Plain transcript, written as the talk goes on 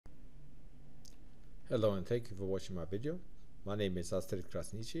Hello and thank you for watching my video. My name is Astrid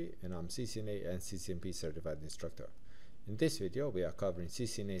Krasniqi and I'm CCNA and CCNP certified instructor. In this video we are covering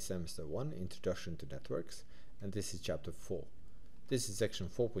CCNA Semester 1 Introduction to Networks, and this is chapter 4. This is section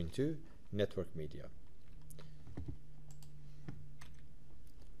 4.2 Network Media.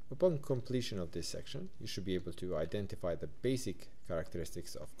 Upon completion of this section, you should be able to identify the basic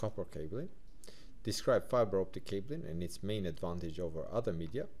characteristics of copper cabling, describe fiber optic cabling and its main advantage over other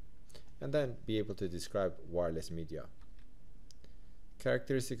media, and then be able to describe wireless media.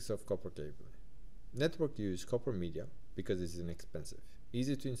 Characteristics of copper cabling. Network use copper media because it's inexpensive,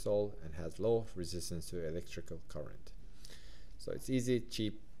 easy to install, and has low resistance to electrical current. So it's easy,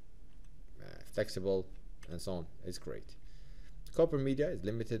 cheap, flexible, and so on. It's great. Copper media is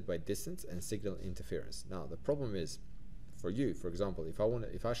limited by distance and signal interference. Now the problem is, for you, for example,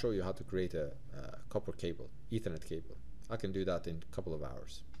 if I show you how to create a copper cable, Ethernet cable, I can do that in a couple of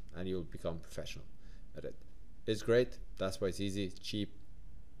hours, and you'll become professional at it. It's great, that's why it's easy, cheap,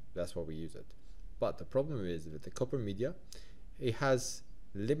 that's why we use it. But the problem is with the copper media, it has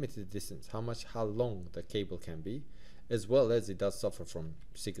limited distance, how long the cable can be, as well as it does suffer from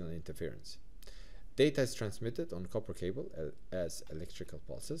signal interference. Data is transmitted on copper cable as electrical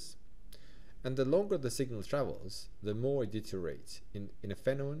pulses, and the longer the signal travels, the more it deteriorates in a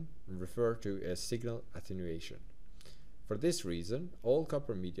phenomenon referred to as signal attenuation. For this reason, all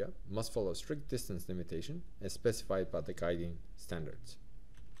copper media must follow strict distance limitation as specified by the guiding standards.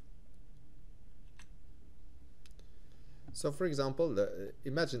 So for example,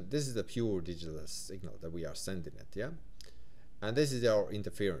 imagine this is the pure digital signal that we are sending it, yeah? And this is our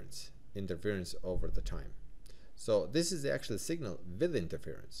interference over the time. So this is the actual signal with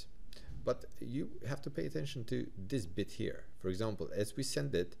interference. But you have to pay attention to this bit here. For example, as we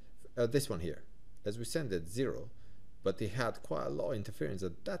send it, this one here, as we send it 0, but it had quite a lot of interference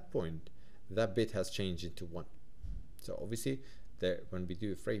at that point, that bit has changed into 1. So obviously, when we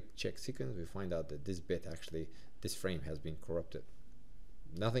do a frame check sequence, we find out that this bit actually, this frame has been corrupted.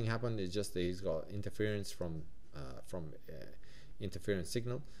 Nothing happened, it's just that he's got interference from interference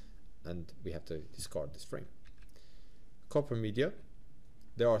signal, and we have to discard this frame. Copper media.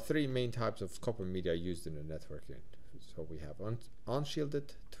 There are 3 main types of copper media used in the networking. So we have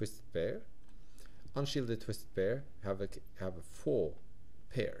unshielded twisted pair. Unshielded twisted pair have 4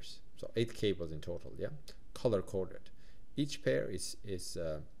 pairs, so 8 cables in total, yeah, color coded. Each pair is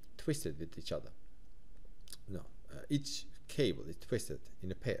twisted with each other. No, each cable is twisted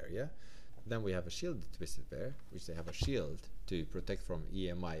in a pair, yeah. Then we have a shielded twisted pair, which they have a shield to protect from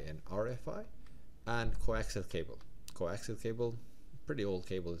EMI and RFI, and coaxial cable. Coaxial cable, pretty old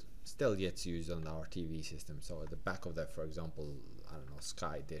cable, still gets used on our TV system. So at the back of that, for example, I don't know,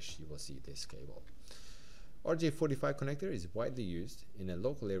 Sky Dish, you will see this cable. RJ45 connector is widely used in a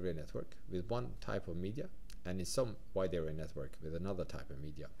local area network with one type of media, and in some wide area network with another type of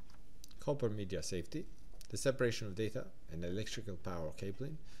media. Copper media safety. The separation of data and electrical power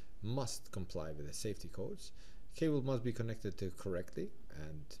cabling must comply with the safety codes. Cable must be connected to correctly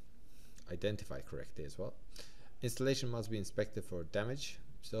and identified correctly as well. Installation must be inspected for damage,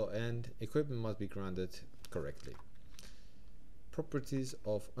 and equipment must be grounded correctly. Properties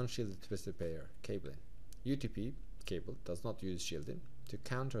of unshielded twisted pair cabling. UTP cable does not use shielding to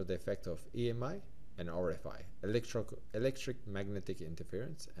counter the effect of EMI and RFI, electric magnetic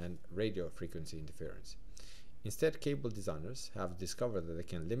interference, and radio frequency interference. Instead, cable designers have discovered that they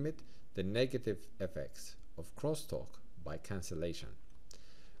can limit the negative effects of crosstalk by cancellation.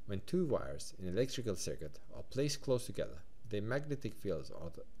 When 2 wires in an electrical circuit are placed close together, their magnetic fields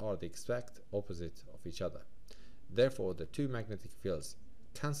are the exact opposite of each other. Therefore, the 2 magnetic fields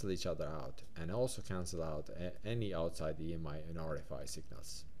cancel each other out and also cancel out any outside EMI and RFI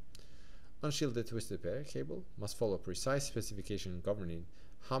signals. Unshielded twisted pair cable must follow precise specification governing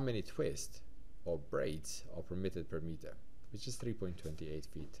how many twists or braids are permitted per meter, which is 3.28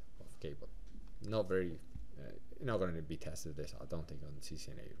 feet of cable. Not very, you're not going to be tested this, I don't think, on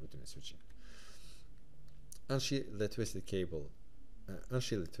CCNA routing and switching. Unshielded twisted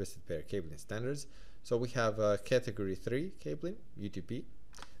pair cabling standards. So we have category 3 cabling, UTP.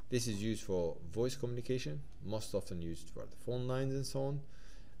 This is used for voice communication, most often used for the phone lines and so on.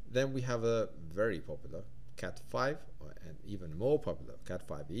 Then we have a very popular Cat5, and even more popular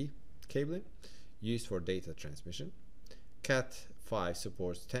Cat5e cabling, used for data transmission. Cat5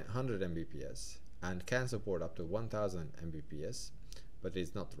 supports 100 Mbps and can support up to 1000 Mbps, but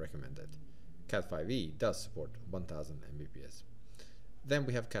is not recommended. Cat5e does support 1000 Mbps. Then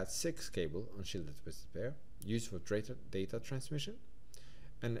we have Cat6 cable, unshielded twisted pair, used for data transmission.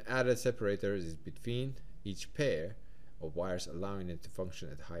 An added separator is between each pair of wires, allowing it to function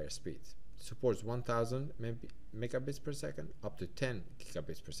at higher speeds. supports 1000 megabits per second up to 10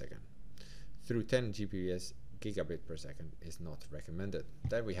 gigabits per second. Through 10 Gbps, gigabit per second is not recommended.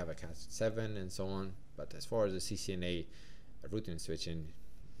 Then we have a Cat7 and so on, but as far as the CCNA routing switching,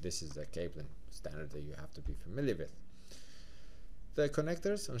 this is the cabling standard that you have to be familiar with. The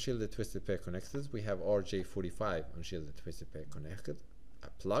connectors, unshielded twisted pair connectors, we have RJ45 unshielded twisted pair connected, a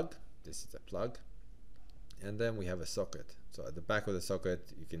plug, this is a plug, and then we have a socket. So at the back of the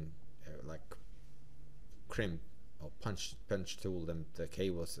socket you can like crimp or punch tool them the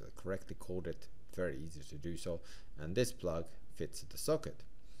cables correctly coded, very easy to do so, and this plug fits the socket.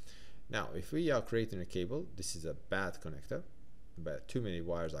 Now if we are creating a cable, this is a bad connector, but too many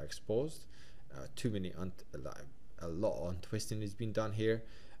wires are exposed, too many a lot of untwisting is being done here,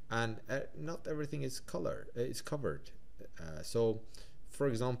 and not everything is covered. So for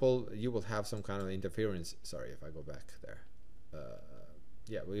example, you will have some kind of interference. Sorry if I go back there.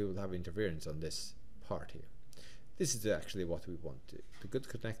 Yeah, we will have interference on this part here. This is actually what we want. The good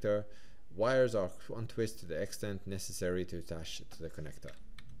connector, wires are untwisted to the extent necessary to attach to the connector.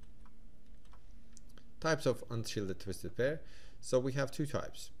 Types of unshielded twisted pair. So we have two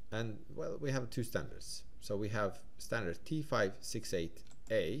types, and well, we have two standards. So we have standard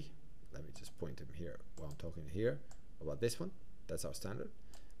T568A. Let me just point him here while I'm talking here about this one. That's our standard.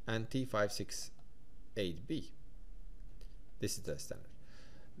 And T568B. This is the standard.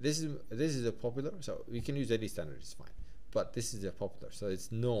 This is a popular, so we can use any standard, it's fine. But this is a popular, so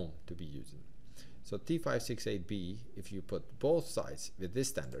it's known to be using. So T568B, if you put both sides with this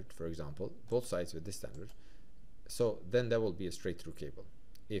standard, for example, both sides with this standard, so then there will be a straight through cable.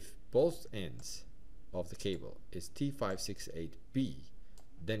 If both ends of the cable is T568B,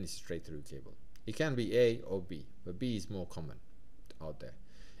 then it's straight through cable. It can be A or B, but B is more common out there.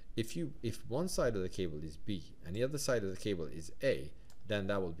 If one side of the cable is B and the other side of the cable is A, then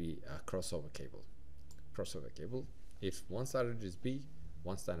that will be a crossover cable. Crossover cable. If one standard is B,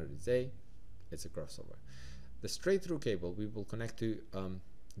 one standard is A, it's a crossover. The straight through cable we will connect to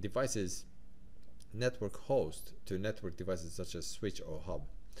devices, network host to network devices such as switch or hub.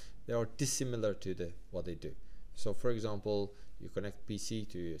 They are dissimilar to what they do. So for example, you connect PC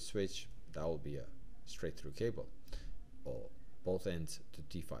to a switch, that will be a straight through cable, or both ends to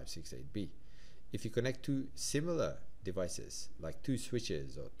T568B. If you connect two similar devices, like two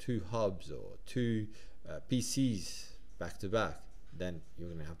switches or two hubs or two PCs back to back, then you're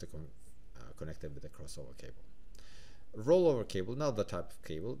going to have to connect them with a crossover cable. Rollover cable, another type of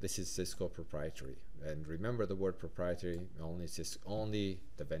cable. This is Cisco proprietary, and remember the word proprietary, only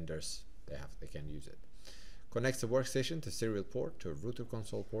the vendors they can use it. Connects the workstation to serial port to a router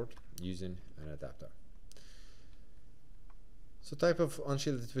console port using an adapter. So type of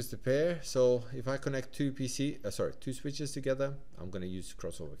unshielded twisted pair. So if I connect two switches together, I'm going to use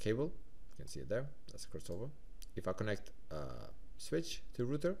crossover cable. You can see it there. That's a crossover. If I connect a switch to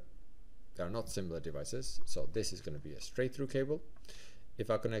router, they are not similar devices, so this is going to be a straight through cable.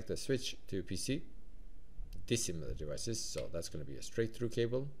 If I connect a switch to PC, dissimilar devices, so that's going to be a straight through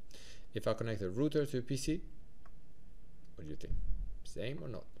cable. If I connect a router to PC, what do you think? Same or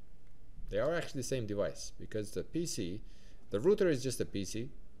not? They are actually the same device, because the router is just a PC,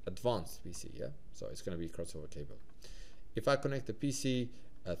 advanced PC, yeah? So it's going to be crossover cable. If I connect the PC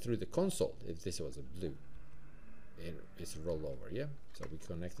through the console, if this was a blue, it's a rollover, yeah? So we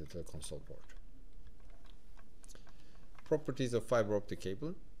connect it to the console port. Properties of fiber optic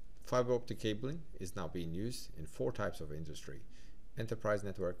cabling. Fiber optic cabling is now being used in 4 types of industry: enterprise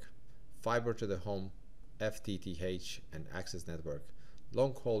network, fiber to the home, FTTH and access network,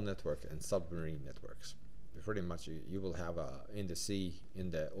 long haul network, and submarine networks. Pretty much you will have in the sea,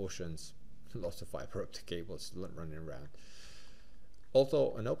 in the oceans, lots of fiber optic cables running around.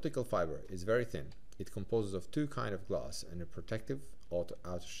 Although an optical fiber is very thin, it composes of 2 kinds of glass and a protective outer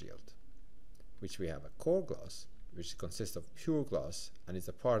shield, which we have a core glass, which consists of pure glass and is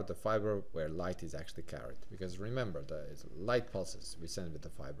a part of the fiber where light is actually carried. Because remember, the light pulses we send with the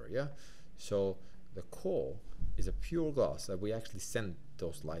fiber, yeah? So the core is a pure glass that we actually send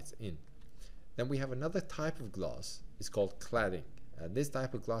those lights in. Then we have another type of glass, it's called cladding. And this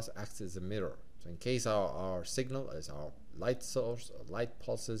type of glass acts as a mirror. So in case our signal is our light source or light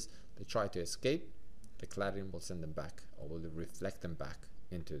pulses, they try to escape, the cladding will send them back, or will reflect them back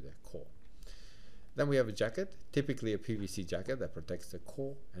into the core. Then we have a jacket, typically a PVC jacket that protects the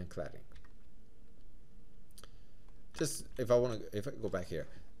core and cladding. Just if I go back here,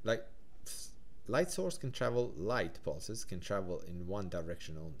 like light source can travel, light pulses can travel in one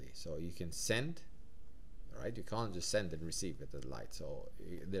direction only. So you can send, right? You can't just send and receive with the light. So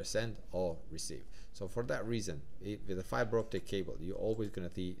either send or receive. So for that reason, with a fiber optic cable, you're always going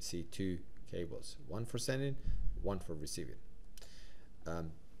to see 2 cables, one for sending, one for receiving.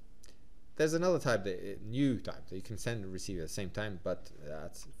 There's another type, the new type, that you can send and receive at the same time, but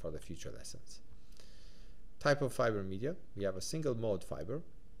that's for the future lessons. Type of fiber media, we have a single mode fiber,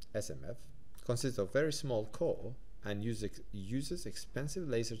 SMF, consists of very small core and uses expensive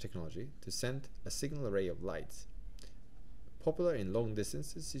laser technology to send a signal array of lights. Popular in long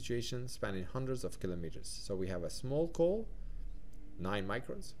distance situations spanning hundreds of kilometers. So we have a small core, 9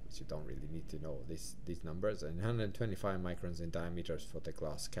 microns, which you don't really need to know these numbers, and 125 microns in diameters for the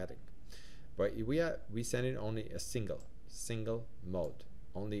glass cutting. But we send in only a single mode,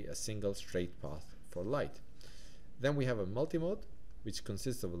 only a single straight path for light. Then we have a multimode, which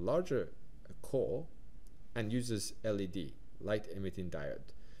consists of a larger core and uses LED, light emitting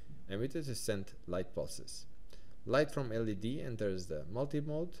diode, emitted to send light pulses. Light from LED enters the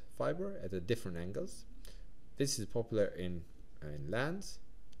multimode fiber at different angles. This is popular in LANs,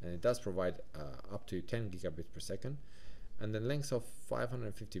 and it does provide up to 10 gigabits per second and the length of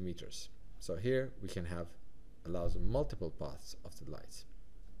 550 meters. So here we can allows multiple paths of the lights.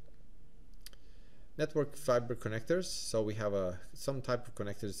 Network fiber connectors. So we have some type of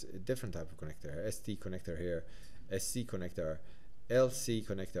connectors, a different type of connector. ST connector here, SC connector, LC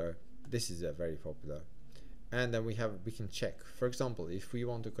connector. This is very popular. And then we can check. For example, if we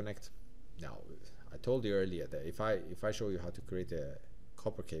want to connect, now I told you earlier that if I show you how to create a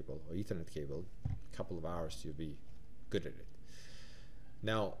copper cable or Ethernet cable, a couple of hours you'll be good at it.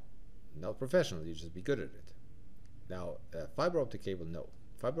 Now, not professional, you just be good at it. Now, fiber optic cable, no.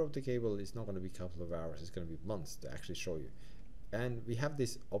 Fiber optic cable is not going to be a couple of hours, it's going to be months to actually show you. And we have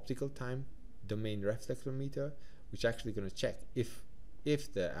this optical time domain reflectometer, which actually going to check if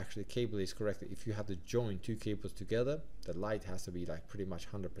the actual cable is correct. If you have to join two cables together, the light has to be like pretty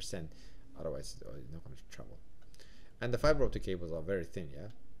much 100%, otherwise it's not going to travel. And the fiber optic cables are very thin, yeah,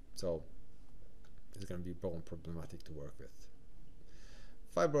 so it's going to be more problematic to work with.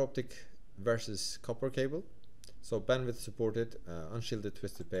 Fiber optic versus copper cable. So bandwidth supported, unshielded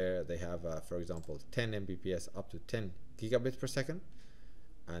twisted pair, they have for example 10 Mbps up to 10 gigabits per second,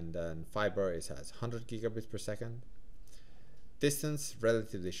 and then fiber has 100 gigabits per second. Distance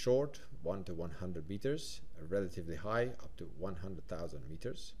relatively short, 1 to 100 meters, relatively high, up to 100,000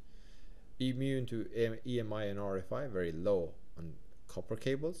 meters. Immune to EMI and RFI, very low on copper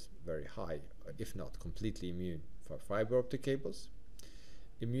cables, very high, if not completely immune for fiber optic cables.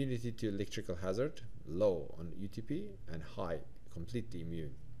 Immunity to electrical hazard, low on UTP, and high, completely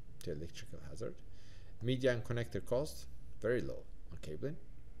immune to electrical hazard. Media and connector cost, very low on cabling,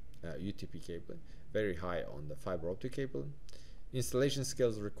 UTP cabling, very high on the fiber optic cable. Installation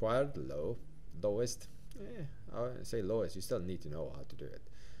skills required, lowest, I would say lowest, you still need to know how to do it.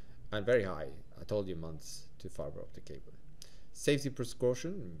 And very high, I told you, months to fiber optic cable. Safety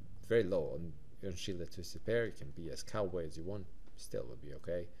precaution, very low on unshielded twisted pair, you can be as cowboy as you want, still will be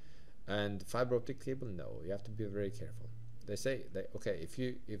okay. And fiber optic cable, no, you have to be very careful. They say that, okay,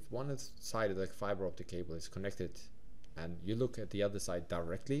 if one side of the fiber optic cable is connected and you look at the other side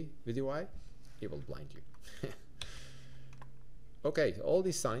directly with your eye, it will blind you. Okay, all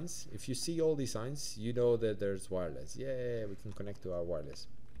these signs, if you see all these signs, you know that there's wireless. Yeah, we can connect to our wireless.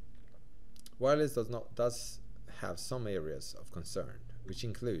 Wireless does have some areas of concern, which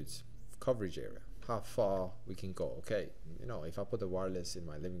includes coverage area, how far we can go. Okay, you know, if I put a wireless in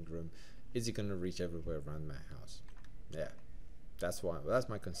my living room, is it going to reach everywhere around my house? Yeah, that's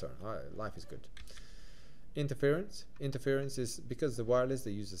my concern. Life is good. Interference is because the wireless, they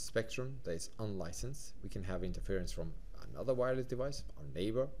use a spectrum that is unlicensed. We can have interference from another wireless device, our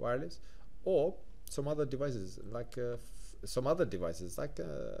neighbor wireless, or some other devices like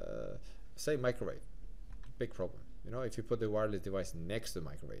say microwave. Big problem. You know, if you put the wireless device next to the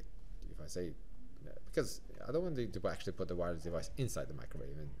microwave, if I say, because I don't want to actually put the wireless device inside the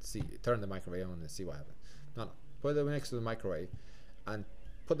microwave and turn the microwave on and see what happens. No, put it next to the microwave and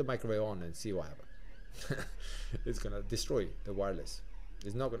put the microwave on and see what happens. It's gonna destroy the wireless.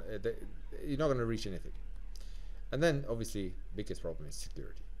 It's not gonna. You're not gonna reach anything. And then obviously, biggest problem is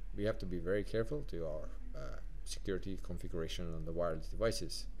security. We have to be very careful to our security configuration on the wireless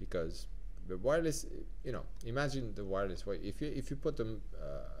devices, because the wireless, you know, imagine the wireless way. If you put the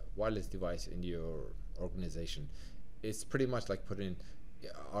wireless device in your organization, it's pretty much like putting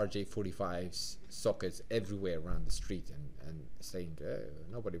RJ45 sockets everywhere around the street and saying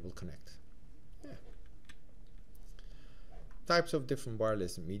nobody will connect. Yeah. Types of different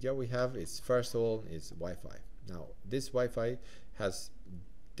wireless media we have is, first of all, is Wi-Fi. Now this Wi-Fi has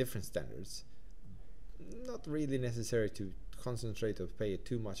different standards. Not really necessary to concentrate or pay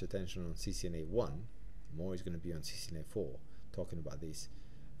too much attention on CCNA 1. More is going to be on CCNA 4 talking about these.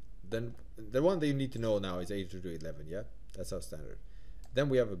 Then the one that you need to know now is 802.11. Yeah, that's our standard. Then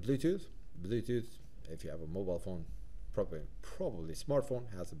we have a Bluetooth. Bluetooth, if you have a mobile phone, probably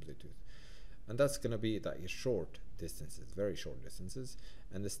smartphone has a Bluetooth, and that's gonna be that short distances, very short distances.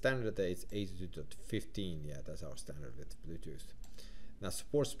 And the standard there is 802.15. Yeah, that's our standard with Bluetooth. Now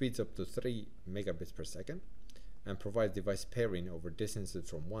support speeds up to 3 megabits per second and provides device pairing over distances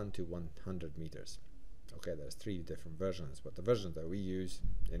from 1 to 100 meters. Okay, there's 3 different versions, but the versions that we use,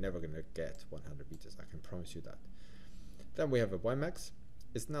 they're never gonna get 100 meters, I can promise you that. Then we have a WiMAX.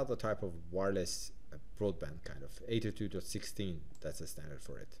 It's not the type of wireless broadband kind of. 802.16, that's the standard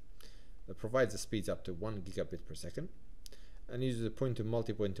for it. That provides the speeds up to 1 gigabit per second and uses a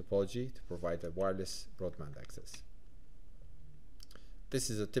point-to-multipoint topology to provide a wireless broadband access. This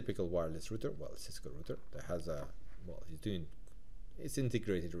is a typical wireless router, well, Cisco router that has a, well, it's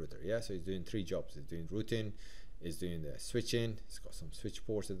integrated router, yeah, so it's doing 3 jobs. It's doing routing, it's doing the switching, it's got some switch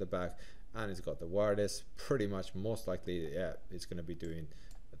ports at the back, and it's got the wireless. Pretty much, most likely, yeah, it's going to be doing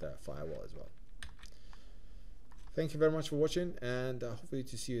the firewall as well. Thank you very much for watching, and hopefully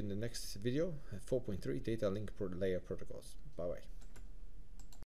to see you in the next video. 4.3 data link layer protocols. Bye bye.